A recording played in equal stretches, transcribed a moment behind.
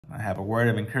I have a word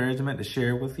of encouragement to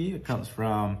share with you. It comes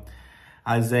from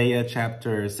Isaiah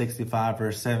chapter 65,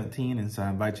 verse 17. And so I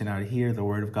invite you now to hear the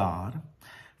word of God.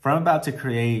 For I'm about to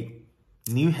create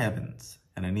new heavens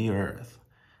and a new earth.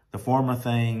 The former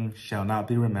things shall not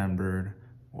be remembered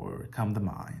or come to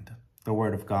mind. The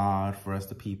word of God for us,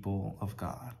 the people of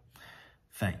God.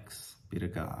 Thanks be to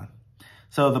God.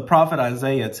 So the prophet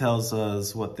Isaiah tells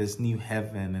us what this new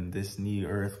heaven and this new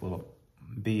earth will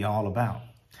be all about.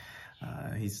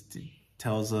 He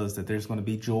tells us that there's going to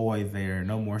be joy there,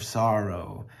 no more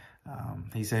sorrow.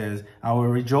 He says, I will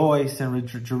rejoice in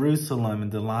Jerusalem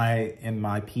and delight in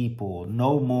my people.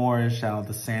 No more shall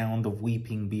the sound of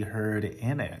weeping be heard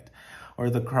in it, or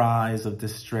the cries of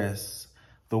distress.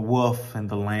 The wolf and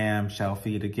the lamb shall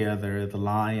feed together. The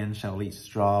lion shall eat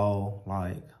straw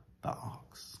like the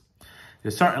ox.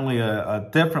 There's certainly a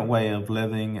different way of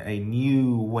living, a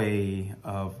new way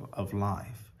of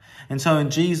life. And so in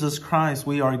Jesus Christ,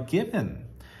 we are given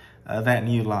that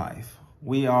new life.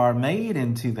 We are made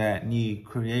into that new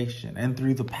creation. And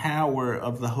through the power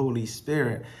of the Holy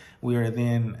Spirit, we are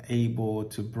then able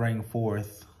to bring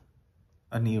forth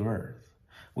a new earth.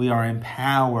 We are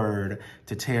empowered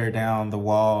to tear down the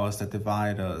walls that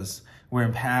divide us. We're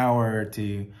empowered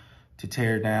to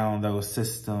tear down those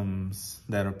systems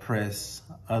that oppress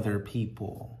other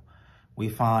people. We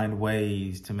find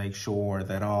ways to make sure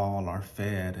that all are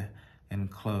fed and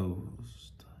clothed.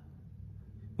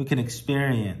 We can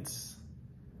experience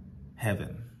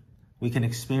heaven. We can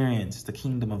experience the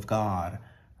kingdom of God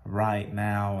right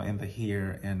now in the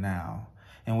here and now.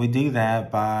 And we do that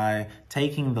by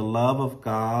taking the love of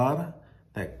God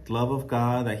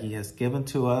that he has given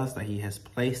to us, that he has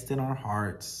placed in our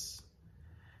hearts,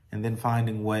 and then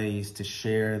finding ways to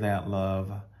share that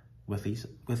love with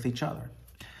each other.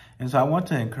 And so I want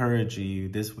to encourage you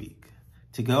this week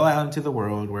to go out into the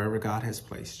world wherever God has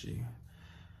placed you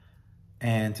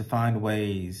and to find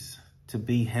ways to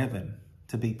be heaven,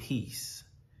 to be peace,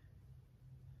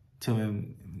 to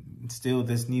instill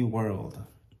this new world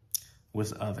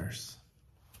with others.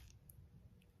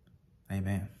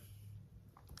 Amen.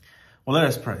 Well, let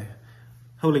us pray.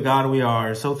 Holy God, we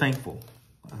are so thankful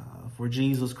for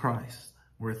Jesus Christ.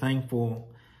 We're thankful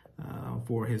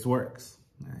for his works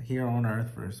here on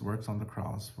earth, for his works on the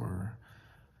cross, for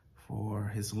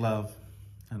his love.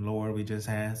 And Lord, we just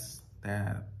ask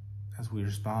that as we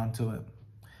respond to it,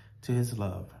 to his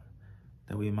love,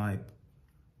 that we might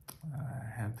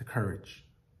have the courage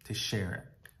to share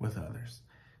it with others.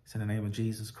 It's in the name of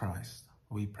Jesus Christ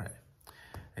we pray.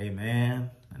 Amen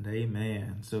and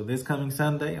amen. So this coming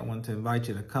Sunday, I want to invite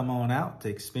you to come on out to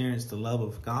experience the love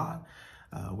of God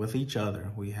with each other.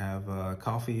 We have a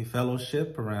coffee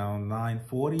fellowship around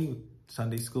 9:40,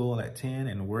 Sunday school at 10,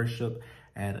 and worship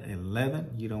at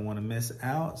 11. You don't want to miss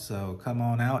out. So come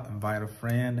on out, invite a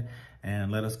friend,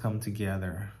 and let us come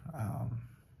together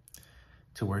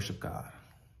to worship God.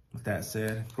 With that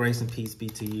said, grace and peace be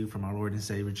to you from our Lord and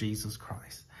Savior, Jesus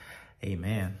Christ.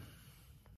 Amen.